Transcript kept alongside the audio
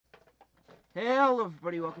Hello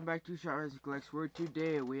everybody, welcome back to Shot Rising Collects, where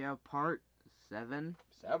today we have part 7.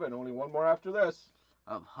 7, only one more after this.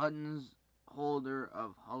 Of Hutton's holder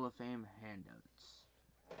of Hall of Fame handouts.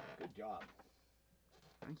 Good job.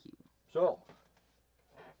 Thank you. So,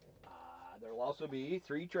 there will also be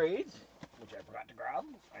 3 trades, which I forgot to grab.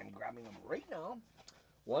 I'm grabbing them right now.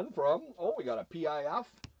 One from, we got a PIF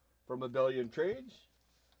from A Billion Trades.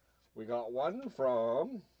 We got one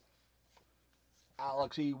from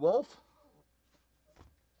Alexewolf.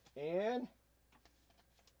 And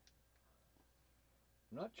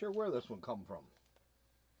I'm not sure where this one come from.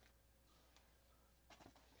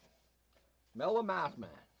 Melamathman.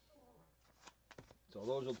 So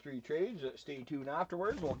those are 3 trades. Stay tuned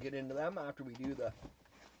afterwards. We'll get into them after we do the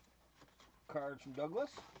cards from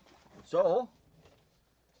Douglas. So,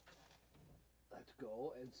 let's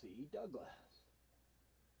go and see Douglas.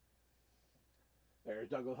 There's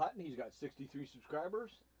Douglas Hutton. He's got 63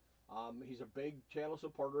 subscribers. He's a big channel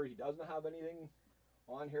supporter. He doesn't have anything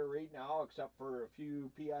on here right now except for a few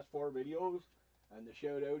PS4 videos and the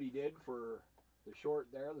shout out he did for the short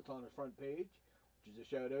there that's on his front page, which is a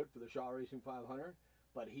shout out for the Shot Racing 500.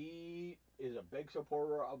 But he is a big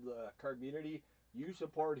supporter of the card community. You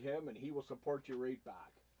support him and he will support you right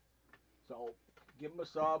back. So give him a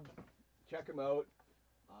sub, check him out.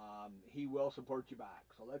 He will support you back.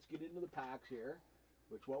 So let's get into the packs here,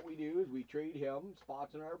 which what we do is we trade him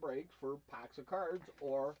spots in our breaks for packs of cards,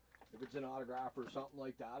 or if it's an autograph or something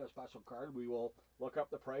like that, a special card, we will look up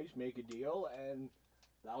the price, make a deal, and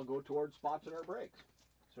that'll go towards spots in our breaks.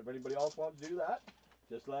 So if anybody else wants to do that,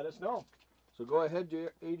 just let us know. So go ahead,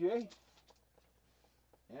 AJ,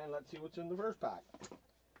 and let's see what's in the first pack.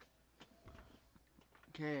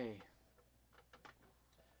 Okay.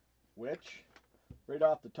 Which, right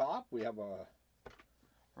off the top, we have a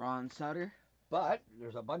Ron Sutter. But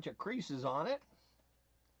there's a bunch of creases on it.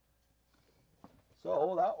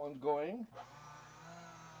 So that one's going.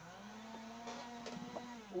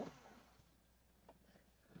 Ooh.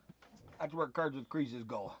 That's where cards with creases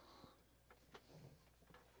go.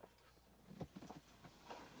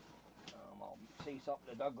 I'll say something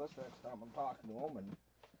to Douglas next time I'm talking to him. And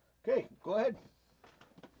okay, go ahead.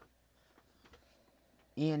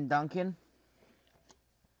 Ian Duncan.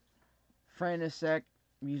 Frantisek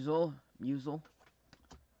Musil.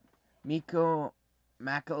 Miko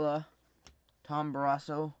Makala. Tom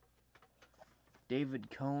Barrasso.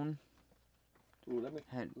 David Cohn. Ooh, let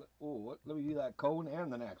me do that cone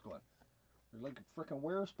and the next one. There's like a freaking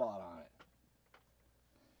wear spot on it.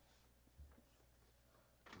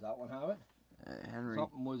 Does that one have it? Henry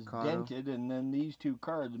Something was Cotto. dented, and then these 2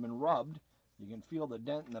 cards have been rubbed. You can feel the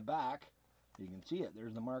dent in the back. You can see it.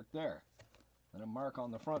 There's the mark there. And a mark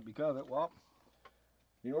on the front because of it. Well,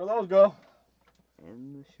 you know where those go.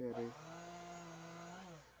 And the shredder.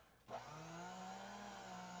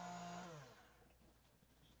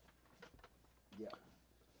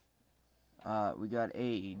 Yeah. We got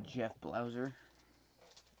a Jeff Blauser.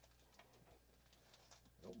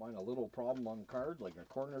 Don't mind a little problem on cards, like a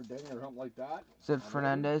corner ding or something like that. Sid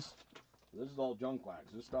Fernandez. This is all junk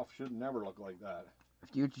wax. This stuff should never look like that.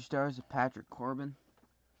 Future Stars of Patrick Corbin.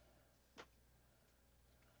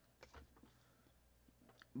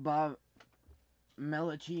 Bob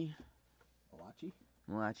Malachi.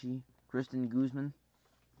 Kristen Guzman.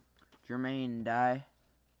 Jermaine Dye.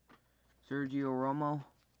 Sergio Romo.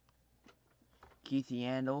 Keith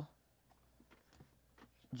Yandel.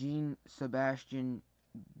 Jean-Sebastian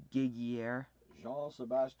Giguier.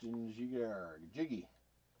 Jean-Sebastian Giguier. Jiggy.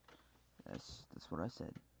 That's what I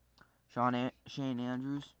said. Shane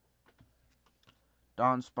Andrews.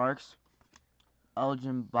 Don Sparks.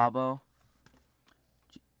 Elgin Bobo.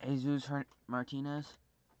 Jesus Martinez.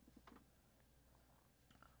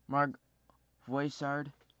 Mark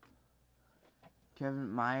Voisard. Kevin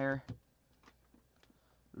Meyer.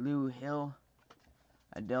 Lou Hill.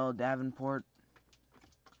 Adele Davenport.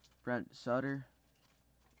 Brent Sutter.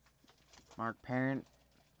 Mark Parent.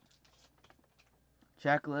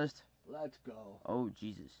 Checklist. Let's go. Oh,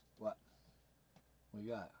 Jesus. What? What you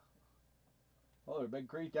got? Oh, there's a big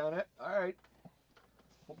crease down it. Alright.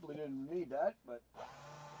 Hopefully didn't need that, but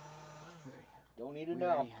don't need it We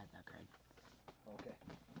now. already had that card. Okay.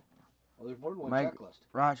 Well, there's more than one Mike checklist.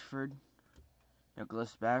 Rochford.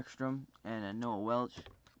 Nicholas Backstrom. And a Noah Welch.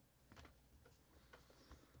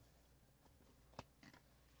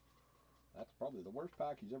 That's probably the worst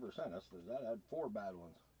pack he's ever sent us. That had 4 bad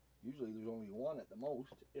ones. Usually there's only 1 at the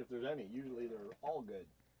most, if there's any. Usually they're all good.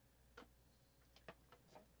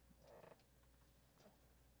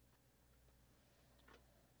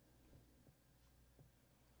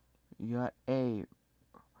 You got a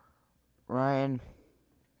Ryan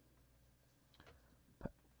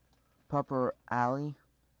Pupper Alley,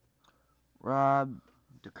 Rob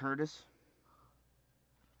DeCurtis,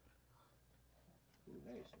 Ooh,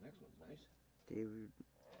 nice. The next one's nice. David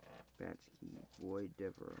Batsky, Boyd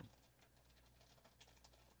Devereaux.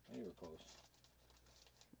 You were close.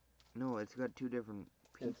 No, it's got two different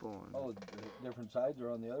people on it. Oh, the different sides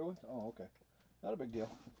are on the other ones? Oh, okay. Not a big deal.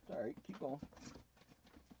 It's alright, keep going.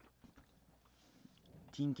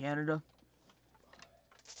 Team Canada,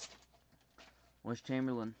 West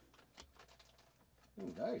Chamberlain.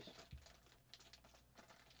 Ooh, nice.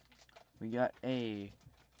 We got a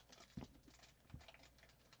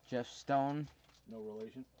Jeff Stone. No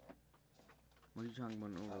relation? What are you talking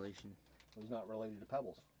about, no relation? He's not related to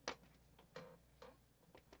Pebbles.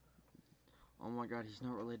 Oh my god, he's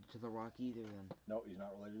not related to The Rock either then. No, he's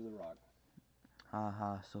not related to The Rock.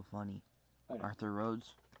 Haha, so funny. I know. Arthur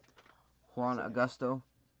Rhodes, Juan Same. Augusto,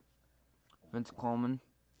 Vince Coleman,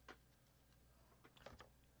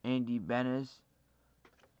 Andy Benez,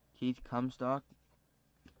 Keith Comstock,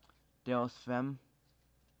 Dale Svem,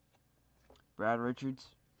 Brad Richards,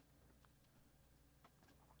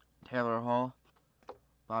 Taylor Hall,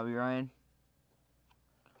 Bobby Ryan,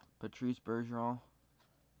 Patrice Bergeron,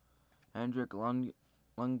 Hendrik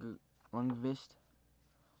Lundqvist,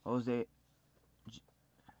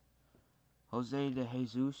 Jose de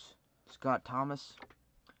Jesus, Scott Thomas,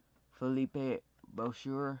 Felipe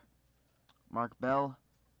Boucher, Mark Bell,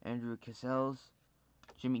 Andrew Cassels,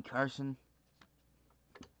 Jimmy Carson,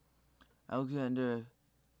 Alexander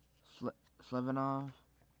Slevanov,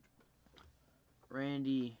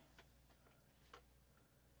 Randy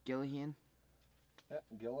Gillihan, Yeah,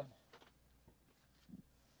 Gillen.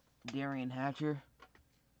 Darian Hatcher,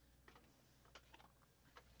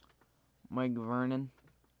 Mike Vernon,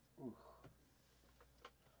 Ooh.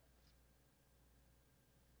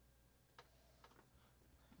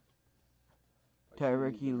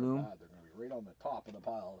 Tyreke Loom, They're going to be right on the top of the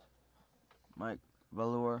piles. Mike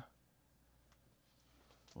Valor,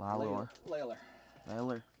 Lalor,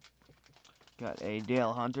 Layler. got a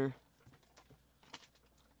Dale Hunter,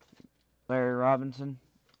 Larry Robinson,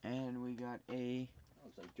 and we got a,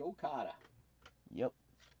 Looks like Joe Cotta. yep,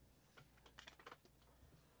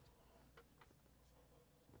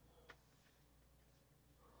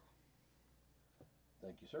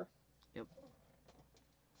 Thank you, sir. yep.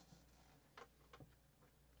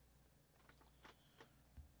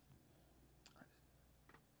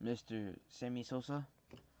 Mr. Sammy Sosa,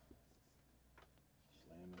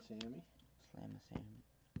 Sammy.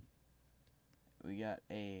 We got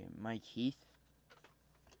a Mike Heath,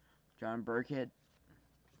 John Burkett,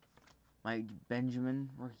 Mike Benjamin,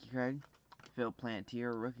 rookie card, Phil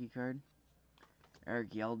Plantier, rookie card, Eric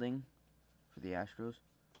Yelding for the Astros,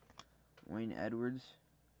 Wayne Edwards.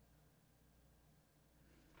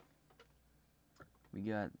 We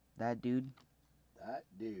got that dude,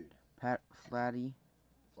 Pat Flatley.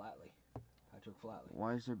 Patrick Flatley.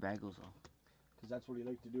 Why is there bagels though? Because that's what he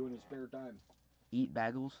likes to do in his spare time. Eat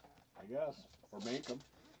bagels? I guess. Or make them.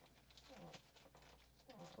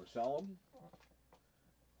 Or sell them.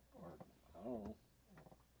 Or, I don't know.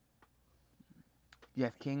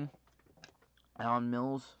 Jeff King, Alan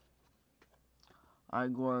Mills,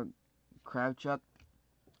 Igor Kravchuk,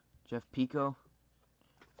 Jeff Pico,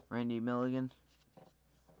 Randy Milligan,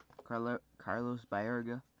 Carlos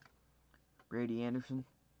Baerga, Brady Anderson,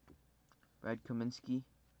 Brad Kaminsky,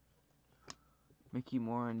 Mickey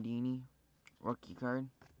Morandini, rookie card,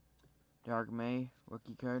 Dark May,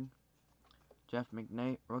 rookie card, Jeff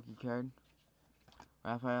McKnight, rookie card,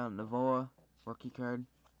 Rafael Navoa, rookie card,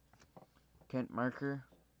 Kent Marker,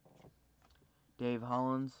 Dave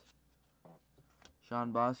Hollins,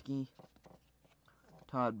 Sean Bosky,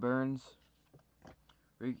 Todd Burns,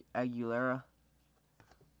 Rick Aguilera,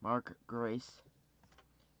 Mark Grace,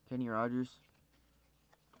 Kenny Rogers,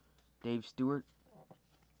 Dave Stewart,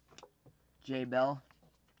 Jay Bell,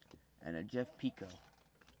 and a Jeff Pico.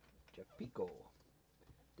 Jeff Pico.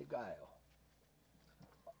 De Gaio.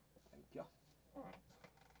 Thank you.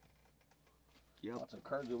 Yep. Lots of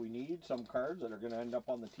cards that we need. Some cards that are going to end up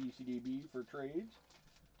on the TCDB for trades.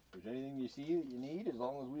 If there's anything you see that you need, as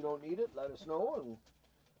long as we don't need it, let us know, and I'm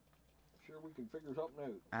sure we can figure something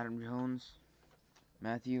out. Adam Jones,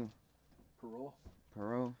 Matthew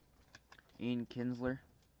Perot, Ian Kinsler,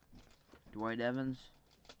 Dwight Evans,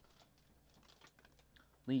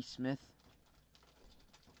 Lee Smith,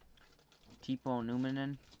 Tipo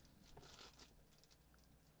Numanen,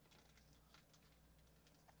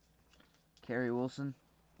 Kerry Wilson,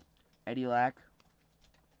 Eddie Lack,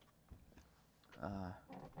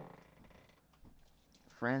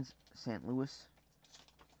 France St. Louis,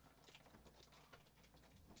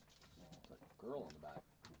 It's like a girl on the back.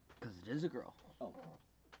 because it is a girl. Oh.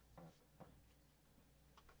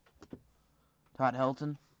 Todd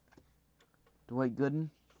Helton, Dwight Gooden,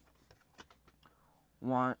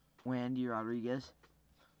 Wandy Rodriguez,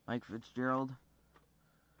 Mike Fitzgerald,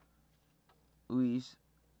 Luis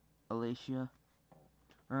Alicia,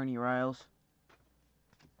 Ernie Riles,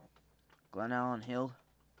 Glenn Allen Hill,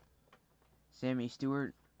 Sammy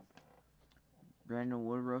Stewart, Brandon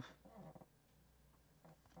Woodruff,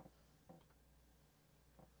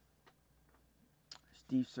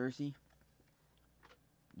 Steve Searcy,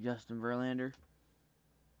 Justin Verlander,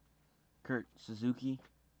 Kurt Suzuki,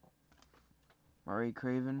 Murray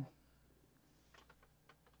Craven,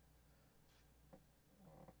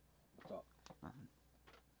 What's up? nothing.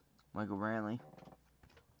 Michael Brantley,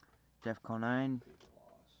 Jeff Conine,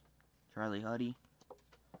 Charlie Huddy,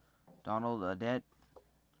 Donald Adet,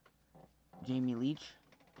 Jamie Leach,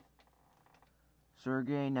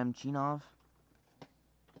 Sergei Nemchinov,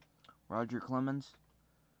 Roger Clemens,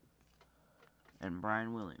 and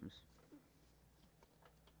Brian Williams.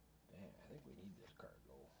 Dang, I think we need this card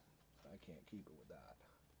though. I can't keep it with that.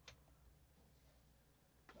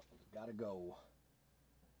 That one's gotta go.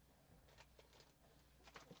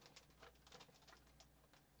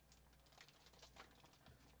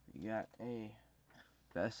 You got a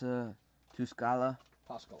Bessa Tuscala,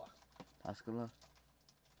 Toscala.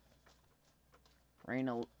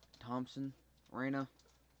 Raina Thompson, Raina,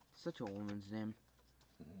 such a woman's name.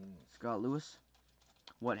 Mm-hmm. Scott Lewis.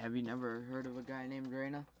 What, have you never heard of a guy named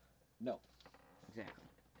Raina? No. Exactly.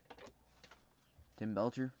 Tim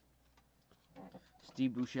Belcher,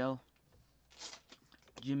 Steve Buechele,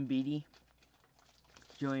 Jim Beattie,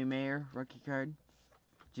 Joey Mayer, rookie card,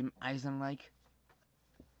 Jim Eisenreich,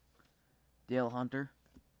 Dale Hunter,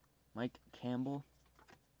 Mike Campbell,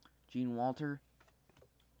 Gene Walter,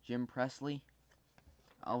 Jim Presley,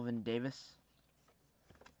 Alvin Davis,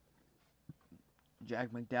 Jack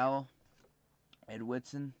McDowell, Ed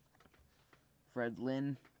Whitson, Fred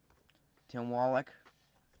Lynn, Tim Wallach,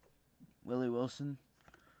 Willie Wilson,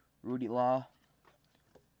 Rudy Law,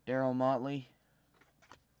 Darryl Motley,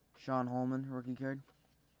 Sean Holman, rookie card,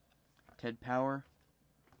 Ted Power,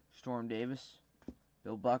 Storm Davis,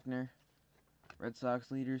 Bill Buckner, Red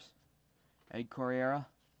Sox leaders, Ed Corriera,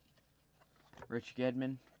 Rich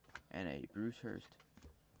Gedman, and a Bruce Hurst.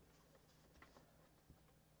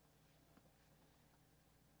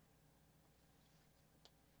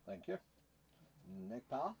 Thank you. Nick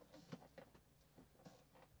Powell.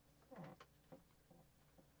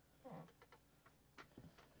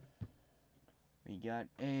 We got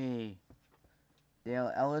a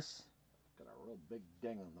Dale Ellis. Got a real big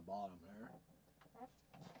ding on the bottom there.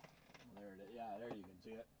 There it is. Yeah, there you can see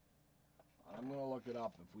it. I'm gonna look it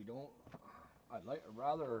up. If we don't, I'd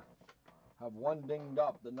rather have one dinged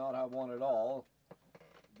up than not have one at all.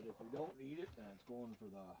 But if we don't need it, then it's going for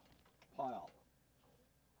the pile.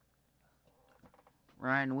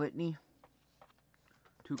 Ryan Whitney,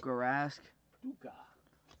 Tuukka Rask, Tuukka.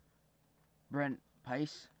 Brent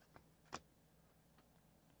Pice,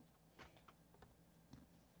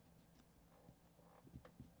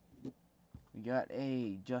 we got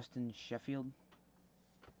a Justin Sheffield,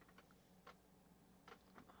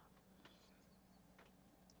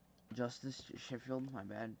 Justice Sheffield, my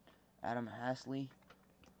bad, Adam Hasley,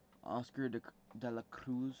 Oscar de la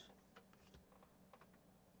Cruz,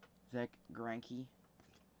 Zach Greinke,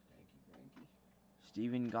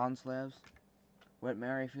 Steven Gonsalves, Whit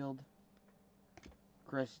Merrifield,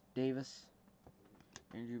 Chris Davis,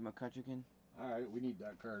 Andrew McCutcheon, Alright, we need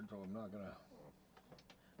that card, so I'm not gonna.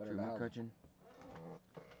 Drew McCutcheon,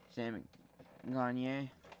 Sam Gagne,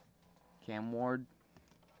 Cam Ward,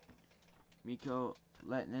 Mikko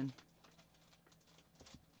Lehtinen.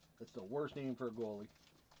 That's the worst name for a goalie.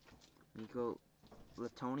 Mikko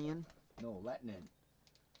Letonian. No, Lehtinen.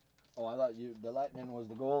 Oh, I thought the Lehtinen was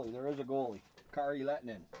the goalie. There is a goalie. Kari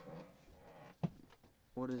Lehtinen.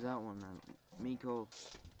 What is that one then? Mikko.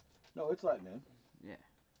 No, it's Lehtinen. Yeah.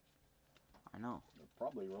 I know. They're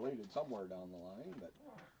probably related somewhere down the line, but.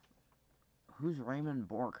 Who's Raymond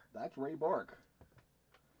Bork? That's Ray Bork.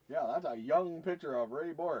 Yeah, that's a young picture of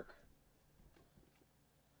Ray Bork.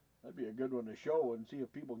 That'd be a good one to show and see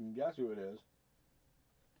if people can guess who it is.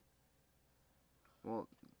 Well,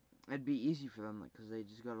 it'd be easy for them because they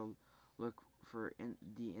just gotta look for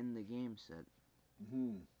in the game set.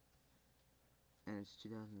 Mm-hmm. And it's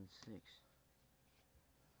 2006.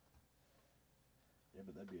 Yeah,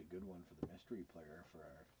 but that'd be a good one for the mystery player for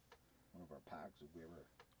one of our packs if we ever.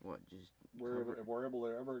 What? Just if we're able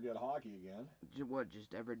to ever get hockey again. What? Just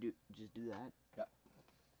do that? Yeah.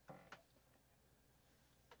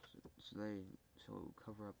 So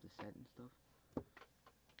cover up the set and stuff.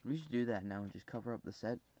 We should do that now and just cover up the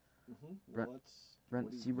set. Well, Brent, that's Brent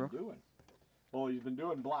what he's Seabrook. been doing. Well, he's been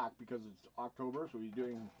doing black because it's October, so he's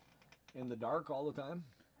doing in the dark all the time.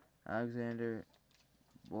 Alexander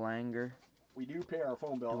Belanger. We do pay our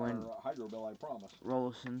phone bill, Dwayne our hydro bill, I promise.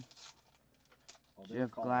 Rollison. Oh, they Jeff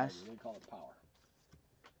don't call Glass. it hydro, they call it power.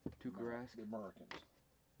 Tukarask. The Americans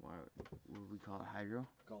Why would we call it hydro?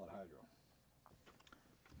 call it hydro.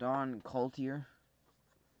 Don Coultier.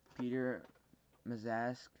 Peter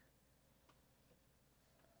Mazask.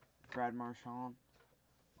 Brad Marchand.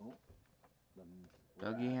 The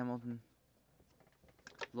Dougie rat, Hamilton.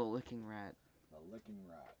 The Licking Rat. the licking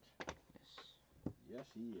rat. Yes. Yes,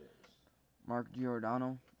 he is. Mark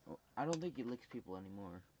Giordano. Oh, I don't think he licks people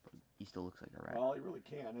anymore, but he still looks like a rat. Well, he really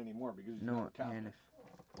can't anymore because he's now No, the captain. Hanif.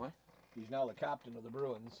 What? He's now the captain of the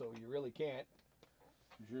Bruins, so you really can't.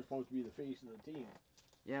 Because you're supposed to be the face of the team.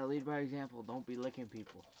 Yeah, lead by example. Don't be licking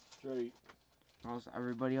people. That's right. Or else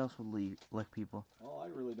everybody else would lick people. Well, I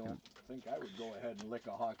really don't think I would go ahead and lick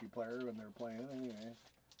a hockey player when they're playing anyway.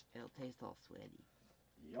 It'll taste all sweaty.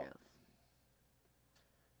 Yep. Gross.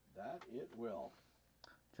 That it will.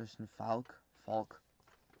 Justin Falk.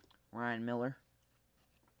 Ryan Miller.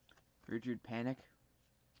 Richard Panik.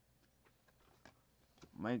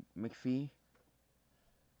 Mike McPhee.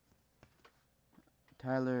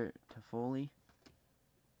 Tyler Toffoli.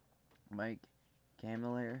 Mike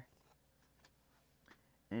Camilleri.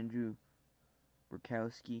 Andrew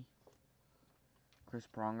Burkowski. Chris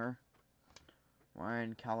Pronger.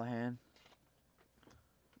 Ryan Callahan.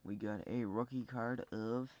 We got a rookie card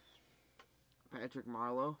of Patrick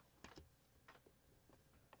Marleau.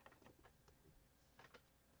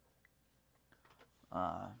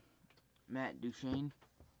 Matt Duchene.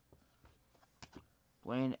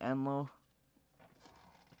 Blaine Enlow.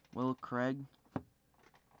 Will Craig.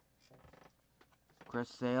 Chris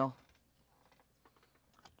Sale.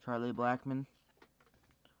 Charlie Blackman.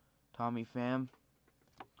 Tommy Pham.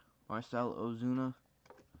 Marcel Ozuna.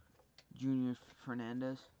 Junior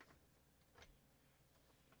Fernandez.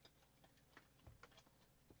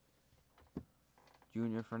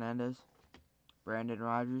 Brandon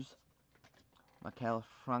Rogers. Mikael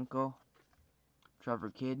Franco. Trevor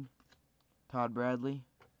Kidd. Todd Bradley.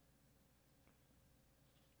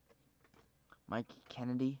 Mike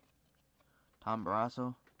Kennedy. Tom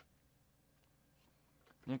Barrasso.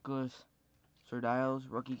 Nicholas Serdiles,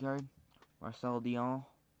 rookie card. Marcel Dion.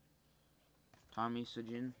 Tommy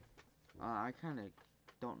Sajin. I kind of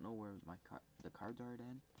don't know where the cards are,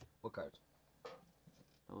 Dad. What cards?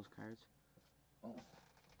 Those cards. Oh.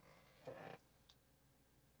 They're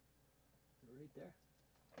right there.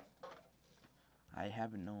 I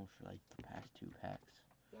haven't known for like the past 2 packs.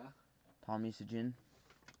 Yeah? Tommy Sajin.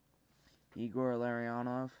 Igor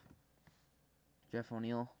Larionov. Jeff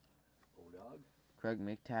O'Neill. O-Dog. Craig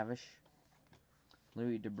McTavish.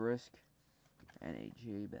 Louis DeBrisque. And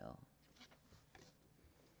A.J. Bell.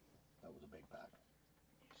 That was a big pack.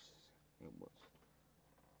 Yes, it was.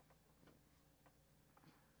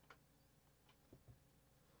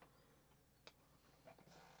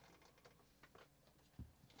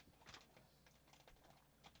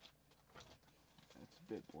 That's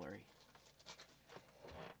a bit blurry.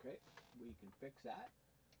 Okay, we can fix that.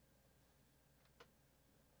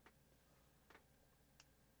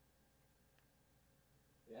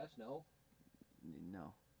 Yes, no.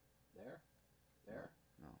 No. There. There.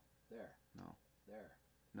 No. There. No. There.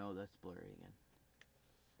 No, that's blurry again.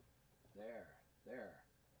 There. There.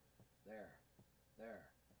 There. There.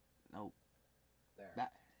 Nope. There.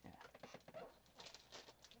 That. Yeah.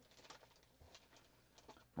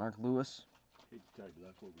 Mark Lewis. Hate to tell you, but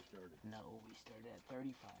that's where we started. No, we started at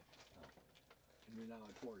 35. And you're now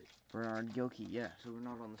at 40. Bernard Gilkey, yeah, so we're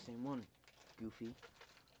not on the same one. Goofy.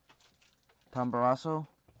 Tom Barrasso.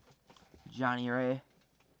 Johnny Ray.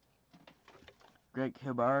 Greg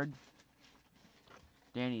Hibbard.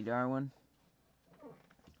 Danny Darwin.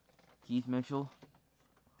 Keith Mitchell.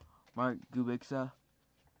 Mark Gubixa.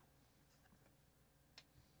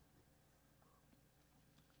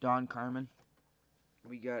 Don Carmen.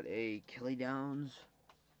 We got a Kelly Downs.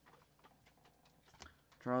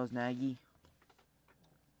 Charles Nagy.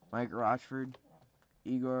 Mike Rochford.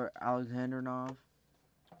 Igor Alexandrinov.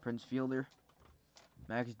 Prince Fielder.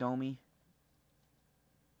 Max Domi.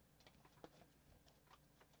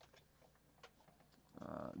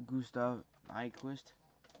 Gustav Nyquist.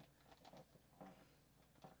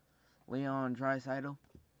 Leon Draisaitl.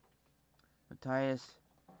 Matthias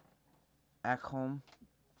Ekholm.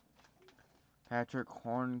 Patrick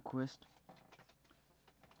Hornquist.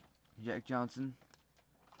 Jack Johnson.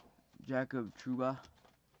 Jacob Truba.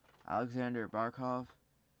 Alexander Barkov.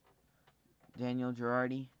 Daniel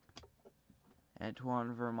Girardi,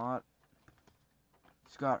 Antoine Vermont,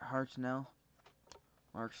 Scott Hartnell,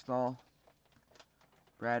 Mark Stahl,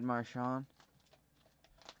 Brad Marchand,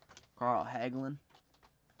 Carl Hagelin,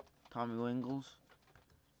 Tommy Wingles,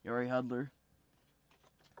 Yuri Hudler,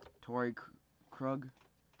 Torrey Krug,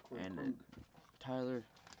 and Tyler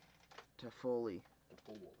Toffoli.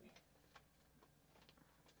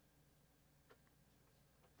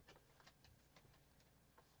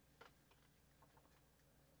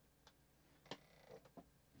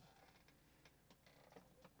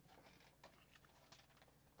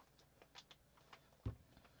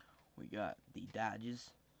 We got the Dodges.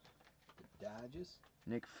 The Dodges.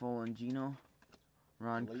 Nick Folangino,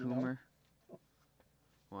 Ron Coomer.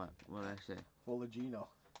 What did I say? Folangino.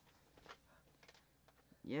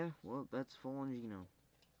 Yeah, well, that's Folangino.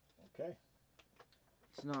 Okay.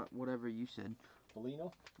 It's not whatever you said.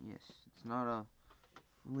 Folino? Yes, it's not a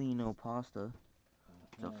Folino pasta.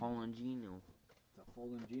 It's a Folangino. It's a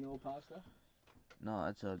Folangino pasta? No,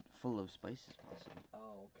 it's a full of spices pasta.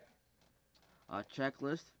 Oh, okay. A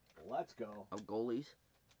checklist. Let's go. Of goalies.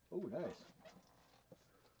 Oh, nice.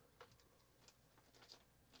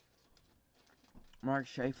 Mark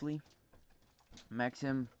Scheifele,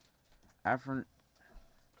 Maxim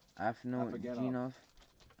Afinogenov,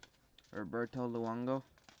 Roberto Luongo,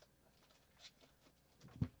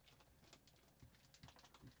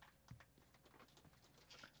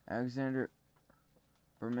 Alexander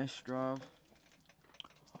Burmistrov,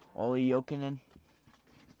 Olli Jokinen,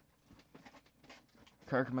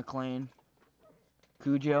 Kirk McLean,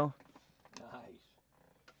 Cujo, Nice.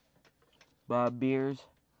 Bob Beers,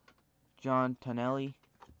 John Tonelli,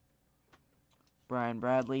 Brian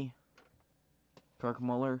Bradley, Kirk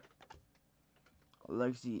Muller,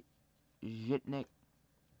 Alexei Zhitnik,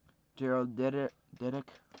 Gerald Didick,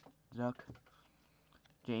 Duck,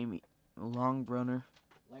 Jamie Langbrunner.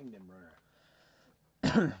 Langdenbrunner.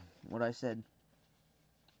 What I said.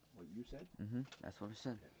 What you said? That's what I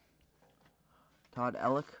said. Todd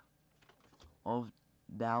Ellick of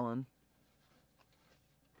Dallin.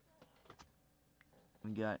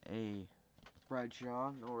 We got a Brad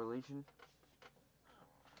Shaw, no relation.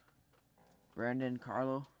 Brandon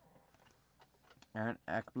Carlo, Aaron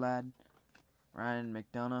Ekblad, Ryan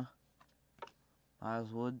McDonough,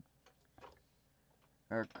 Miles Wood,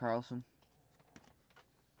 Eric Carlson,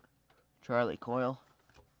 Charlie Coyle,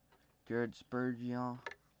 Jared Spurgeon,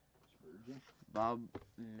 Bob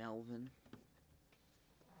Melvin,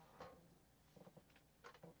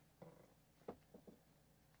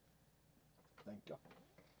 Thank you.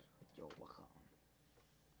 You're welcome.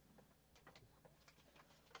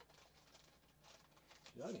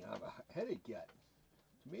 I don't even have a headache yet.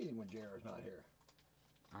 It's amazing when JR's not here.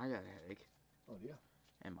 I got a headache. Oh, yeah.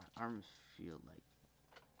 And my arms feel like...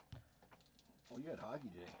 Oh, you had hockey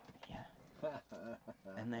today. Yeah.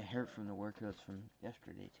 And they hurt from the workouts from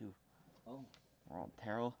yesterday, too. Oh. We're all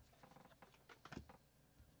Terrell.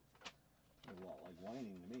 A lot like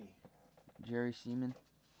whining to me. Jerry Seaman.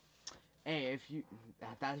 Hey, if you...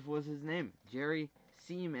 That was his name. Jerry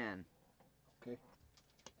Seaman. Okay.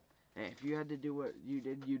 Hey, if you had to do what you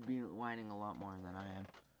did, you'd be whining a lot more than I am.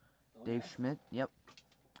 Oh, Dave yeah? Schmidt, yep.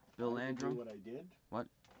 Bill I had to Landrum. do what I did? What?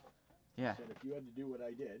 Yeah. I said if you had to do what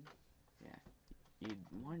I did. Yeah. You'd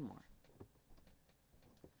whine more.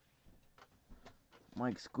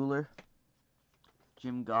 Mike Schooler.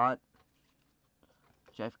 Jim Gott.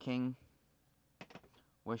 Jeff King.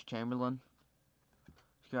 Wes Chamberlain.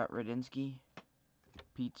 Scott Radinsky.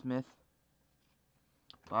 Pete Smith.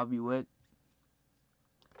 Bobby Witt.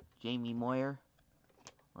 Jamie Moyer.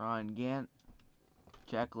 Ron Gant.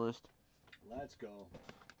 Checklist. Let's go.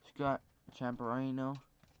 Scott Champarino.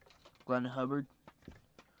 Glenn Hubbard.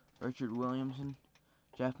 Richard Williamson.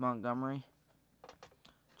 Jeff Montgomery.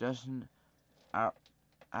 Justin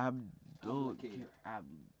Abdulkader.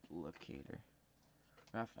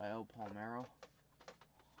 Rafael Palmero.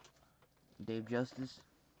 Dave Justice.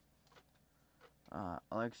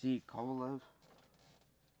 Alexei Kovalev.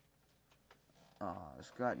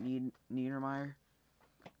 Scott Niedermeyer.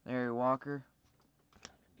 Larry Walker.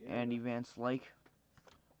 Andy Van Slyke.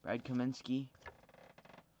 Brad Kaminsky.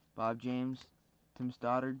 Bob James. Tim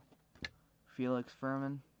Stoddard. Felix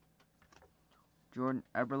Furman. Jordan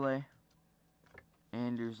Eberle.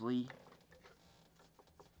 Anders Lee.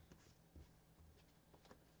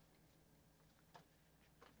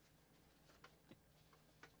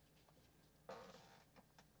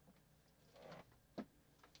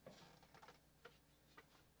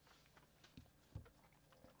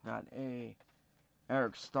 Got a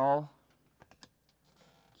Eric Stahl.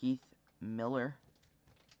 Keith Miller.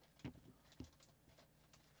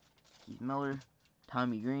 Keith Miller,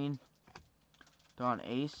 Tommy Green, Don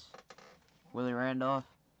Ace, Willie Randolph,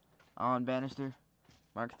 Alan Bannister,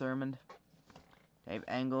 Mark Thurmond, Dave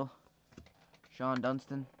Angle, Sean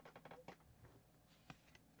Dunstan,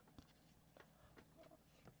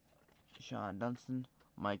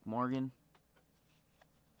 Mike Morgan,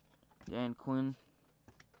 Dan Quinn,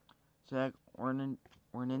 Zach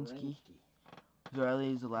Werninski,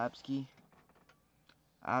 Riley Zalapski,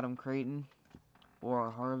 Adam Creighton,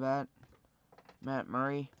 Bora Horvat, Matt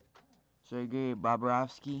Murray, Sergei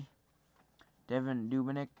Bobrovsky, Devin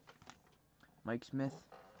Dubinick, Mike Smith,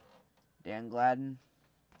 Dan Gladden,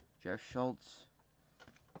 Jeff Schultz,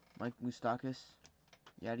 Mike Moustakis,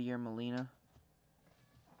 Yadier Molina,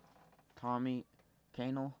 Tommy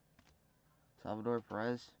Canel, Salvador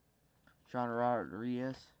Perez, Sean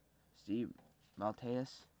Rodriguez, Steve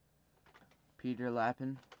Malteus, Peter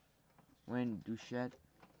Lappin, Wayne Duchette,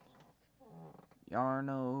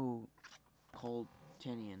 Yarno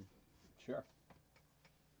Coltanian. Sure.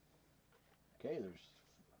 Okay, there's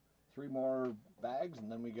 3 more bags,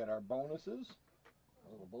 and then we get our bonuses.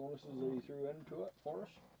 Little bonuses that he threw into it for us.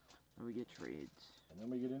 And we get trades. And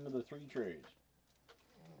then we get into the 3 trades.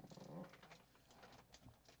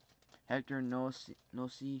 Hector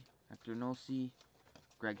Nossi,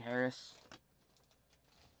 Greg Harris,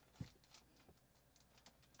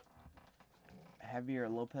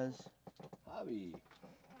 Javier Lopez, Javi,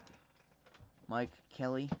 Mike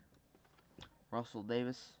Kelly, Russell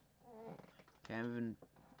Davis, Ken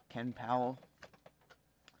Powell,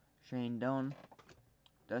 Shane Doan,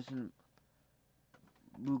 Dustin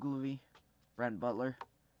Buglovy, Brent Butler,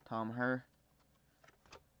 Tom Herr,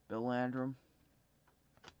 Bill Landrum,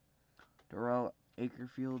 Darrell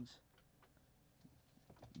Akerfields,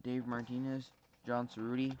 Dave Martinez, John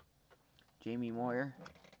Cerruti, Jamie Moyer,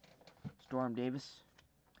 Storm Davis,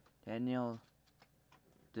 Daniel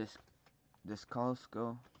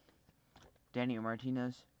Descalco, Daniel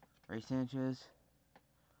Martinez, Ray Sanchez,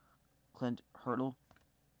 Clint Hurdle,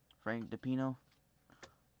 Frank DePino,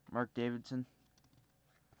 Mark Davidson,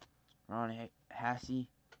 Ron Hassey,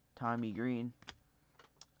 Tommy Green,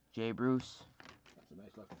 Jay Bruce. That's a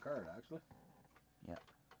nice looking card, actually. Yeah.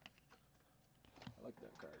 I like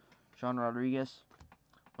that card. Sean Rodriguez,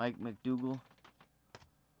 Mike McDougall,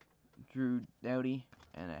 Drew Doughty,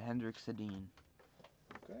 and a Hendrik Sedin.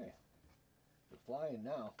 Okay. We're flying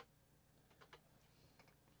now.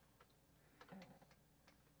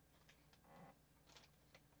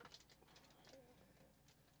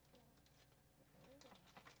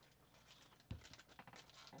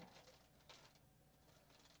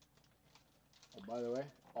 Oh, by the way,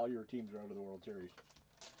 all your teams are out of the World Series.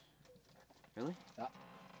 Really? Yeah.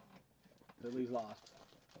 Phillies lost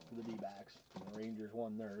to the D-backs. And the Rangers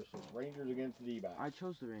won theirs. So it's Rangers against the D-backs. I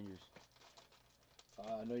chose the Rangers.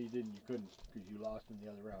 No, you didn't. You couldn't because you lost in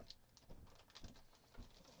the other round.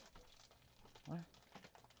 What?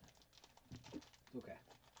 It's okay.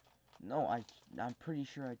 No, I'm pretty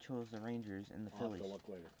sure I chose the Rangers and the Phillies. I'll have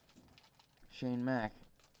to look later. Shane Mack,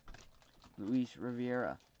 Luis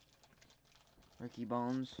Riviera, Ricky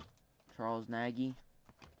Bones, Charles Nagy,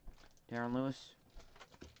 Darren Lewis,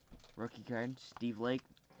 rookie card, Steve Lake,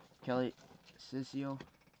 Kelly Kissio,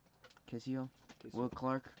 Will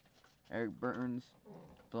Clark, Eric Burns,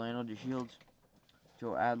 Delano DeShields,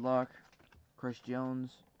 Joe Adlock, Chris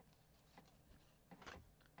Jones,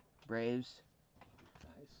 Braves,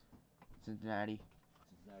 Nice. Cincinnati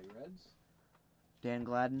Reds. Dan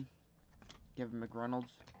Gladden, Kevin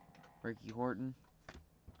McReynolds, Ricky Horton,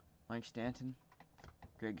 Mike Stanton,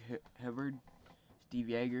 Greg Hibbard, Steve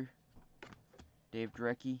Yeager, Dave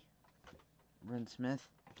Drecke, Brent Smith,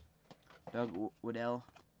 Doug Waddell,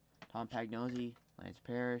 Tom Pagnozzi, Lance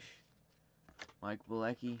Parrish, Mike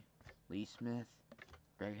Bilecki, Lee Smith,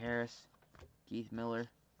 Greg Harris, Keith Miller,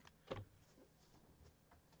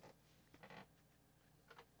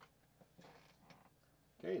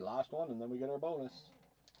 Okay, last one, and then we get our bonus.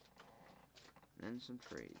 and some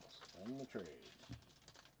trades. And the trade.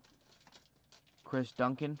 Chris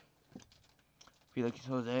Duncan, Felix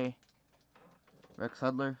Jose, Rex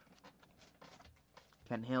Hudler,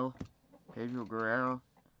 Ken Hill, Pedro Guerrero,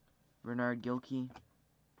 Bernard Gilkey,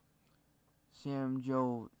 Sammy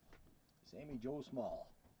Joe Small.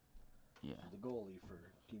 Yeah. The goalie for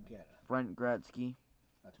Team Canada. Brent Gretzky.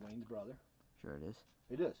 That's Wayne's brother. Sure it is.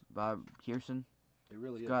 It is. Bob Pearson, It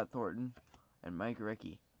really Scott Thornton, and Mike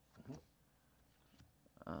Rickey.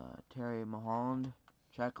 Terry Mulholland,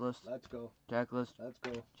 checklist. Let's go. Checklist. Let's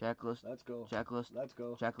go. Checklist. Let's go. Checklist. Let's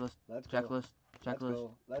go. Checklist. Let's go. Checklist. Checklist.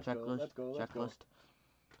 Let's go. Checklist. Let's go. Let's go. Checklist.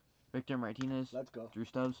 Victor Martinez. Let's go. Drew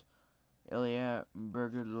Stubbs. Ilya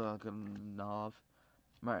Bergulaganov.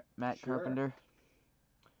 Matt Sure. Carpenter,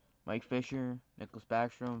 Mike Fisher, Nicholas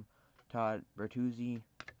Backstrom, Todd Bertuzzi,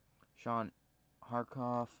 Sean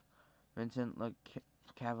Harkoff, Vincent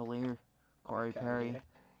Cavalier, Corey Perry,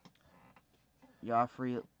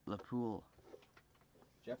 Joffrey Lapoule.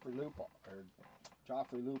 Joffrey Lupul.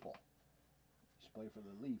 He's playing for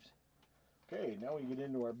the Leafs. Okay, now we get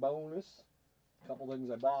into our bonus. A couple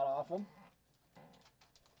things I bought off them.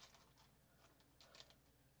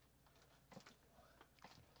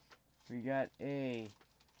 We got a,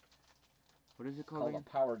 what is it called again? A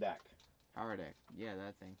power deck. Power deck. Yeah,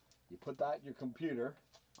 that thing. You put that in your computer.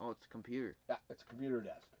 Oh, it's a computer. Yeah, it's a computer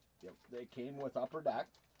desk. Yep, they came with upper deck,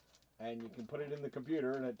 and you can put it in the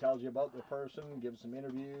computer, and it tells you about the person, gives some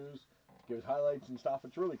interviews, gives highlights and stuff.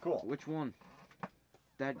 It's really cool. Which one?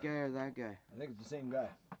 That guy or that guy? I think it's the same guy.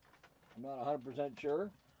 I'm not 100%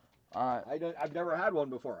 sure. I've I've never had one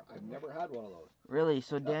before. I've never had one of those. Really?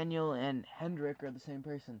 So Daniel and Hendrik are the same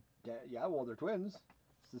person? Yeah, well, they're twins.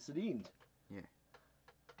 It's the Sedins. Yeah.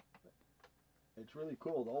 It's really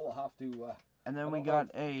cool, though. We'll have to... and then we got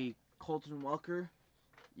a Colton Welker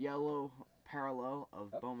yellow parallel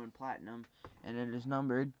of Bowman Platinum, and it is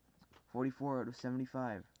numbered 44 out of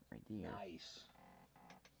 75 right there. Nice.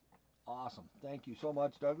 Awesome. Thank you so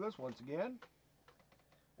much, Douglas, once again.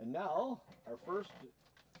 And now, our first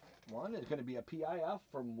one is going to be a PIF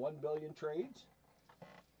from 1 Billion Trades.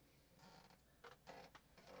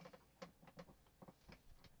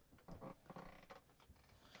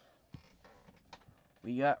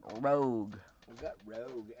 We got Rogue. We got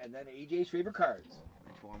Rogue, and then AJ's favorite cards.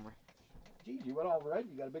 Informer. Geez, you went all red.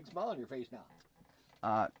 You got a big smile on your face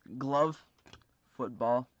now. Glove.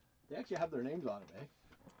 Football. They actually have their names on it, eh?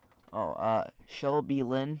 Oh, Shelby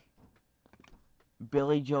Lynn.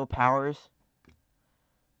 Billy Joe Powers.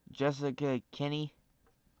 Jessica Kinney.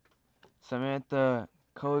 Samantha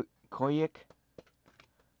Koyik.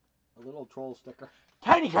 A little troll sticker.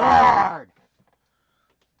 Tiny card!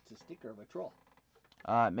 It's a sticker of a troll.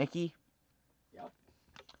 Mickey. Yep.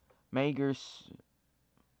 Megan.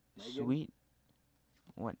 Sweet.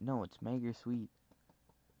 What? No, it's Megan Sweet.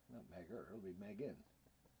 Not Megan. It'll be Megan.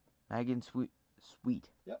 Megan Sweet.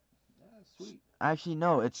 Yep. Sweet. Actually,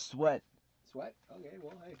 no, it's Sweat. Sweat? Okay,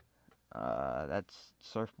 well, hey. That's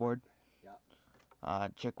surfboard.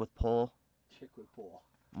 Yep. Chick with pole. Chick with pole.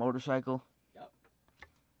 Motorcycle. Yep.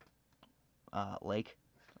 Lake.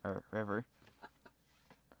 Or river.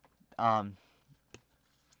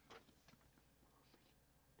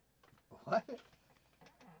 What?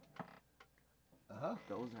 Uh-huh.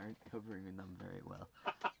 Those aren't covering them very well.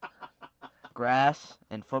 Grass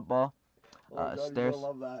and football. Oh, God, Stairs. you're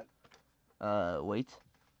gonna love that. Weights.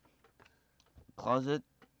 Closet.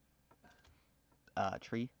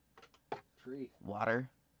 Tree. Tree. Water.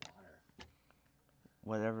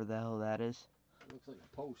 Whatever the hell that is. It looks like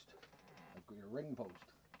a post. Like your ring post.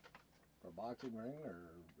 For a boxing ring or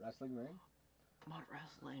wrestling ring. Not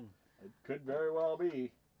wrestling. It could very well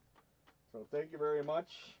be. So thank you very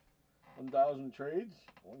much. 1,000 trades.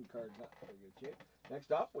 One card not very good shape.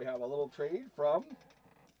 Next up, we have a little trade from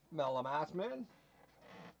melamathman.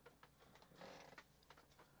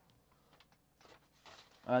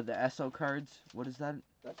 The SO cards. What is that?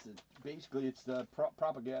 That's it. Basically, it's the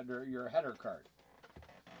propaganda, your header card.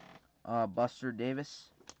 Buster Davis,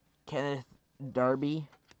 Kenneth Darby,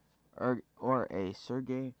 or a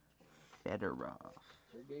Sergei Fedorov.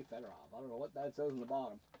 Sergei Fedorov. I don't know what that says in the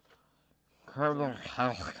bottom.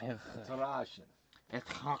 It's Russian.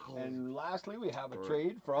 And lastly, we have a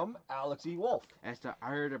trade from alexewolf. That's the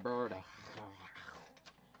Bird.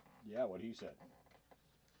 Yeah, what he said.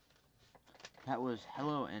 That was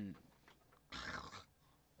hello and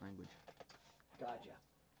language. Gotcha.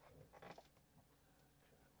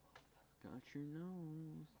 Got your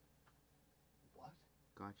nose. What?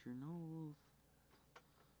 Got your nose.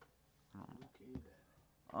 Okay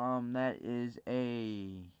then. That is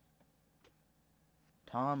a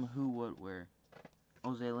Tom Who What Where.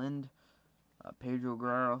 Jose Lind, Pedro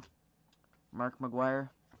Guerrero, Mark McGuire,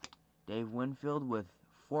 Dave Winfield with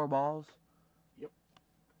 4 balls. Yep.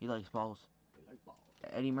 He likes balls. He likes balls.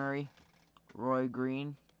 Eddie Murray, Roy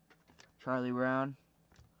Green, Charlie Brown,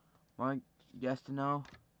 Mark Gastineau,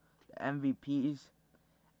 the MVPs,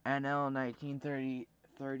 NL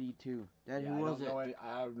 1932. Dad, who was it?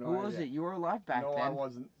 I have no Who idea. was it? You were alive back then. No, I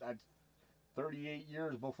wasn't. That's 38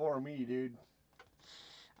 years before me, dude.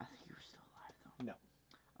 I think you were still alive though. No.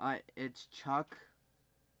 It's Chuck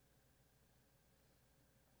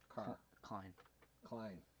Klein.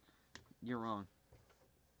 You're wrong.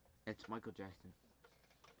 It's Michael Jackson.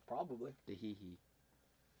 Probably. The hee-hee.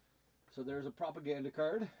 So there's a propaganda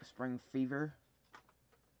card. Spring Fever.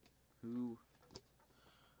 Who?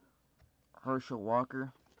 Herschel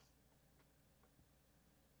Walker,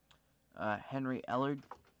 Henry Ellard,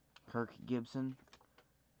 Kirk Gibson,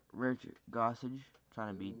 Richard Gossage,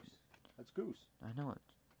 trying to be. That's Goose. I know it.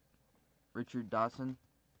 Richard Dawson.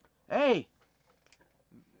 Hey!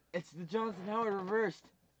 It's the Johnson Howard reversed.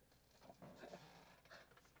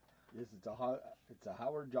 Yes, it's a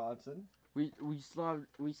Howard Johnson. We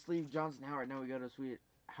sleeve Johnson Howard. Now we got to sweet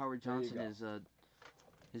Howard Johnson is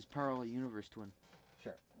his parallel universe twin.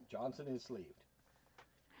 Sure. Johnson is sleeved.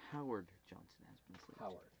 Howard Johnson has been sleeved.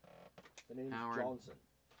 Howard. The name Howard. is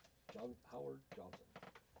Johnson. Howard Johnson.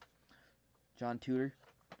 John Tudor.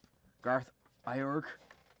 Garth Iork.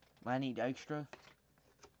 Lanny Dykstra.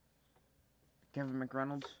 Kevin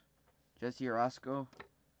McReynolds. Jesse Orozco.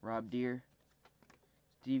 Rob Deere.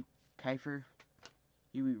 Steve Kiefer.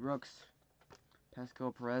 Huey Rooks.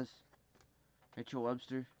 Pascal Perez. Mitchell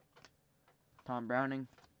Webster. Tom Browning.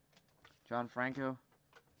 John Franco.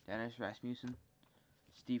 Dennis Rasmussen.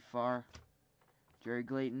 Steve Farr. Jerry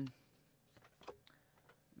Glayton.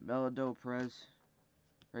 Melado Perez.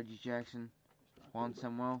 Reggie Jackson. Juan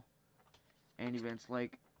Samuel. Andy Van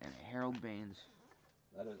Slyke. And Harold Baines.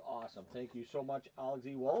 That is awesome. Thank you so much,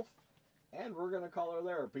 alexewolf. And we're going to call her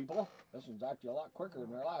there, people. This one's actually a lot quicker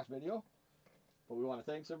than our last video. But we want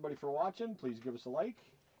to thank everybody for watching. Please give us a like.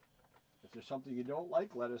 If there's something you don't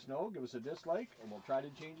like, let us know. Give us a dislike, and we'll try to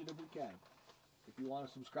change it if we can. If you want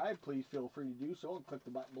to subscribe, please feel free to do so and click the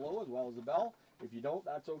button below as well as the bell. If you don't,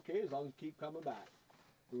 that's okay, as long as you keep coming back.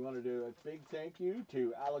 We want to do a big thank you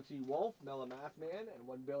to alexewolf, melamathman, and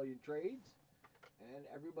 1 Billion Trades. And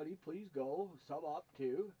everybody, please go sub up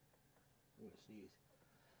to, I'm going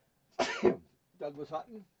to sneeze, Douglas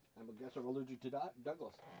Hutton. I guess I'm allergic to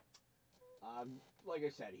Douglas. Like I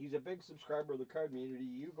said, he's a big subscriber of the card community.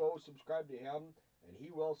 You go subscribe to him, and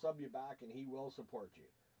he will sub you back, and he will support you.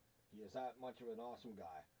 He is that much of an awesome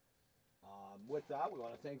guy. With that, we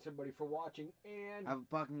want to thank everybody for watching, and Have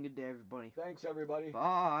a fucking good day, everybody. thanks, everybody.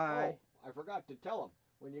 Bye. Oh, I forgot to tell him.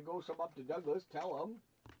 When you go sub up to Douglas, tell him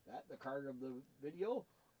that the card of the video,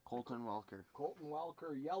 Colton Welker. Colton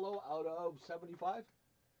Welker yellow out of 75.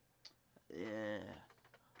 Yeah.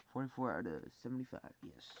 44 out of 75,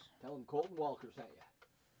 yes. Tell him Colton Welker sent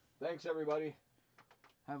you. Thanks, everybody.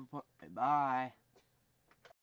 Bye.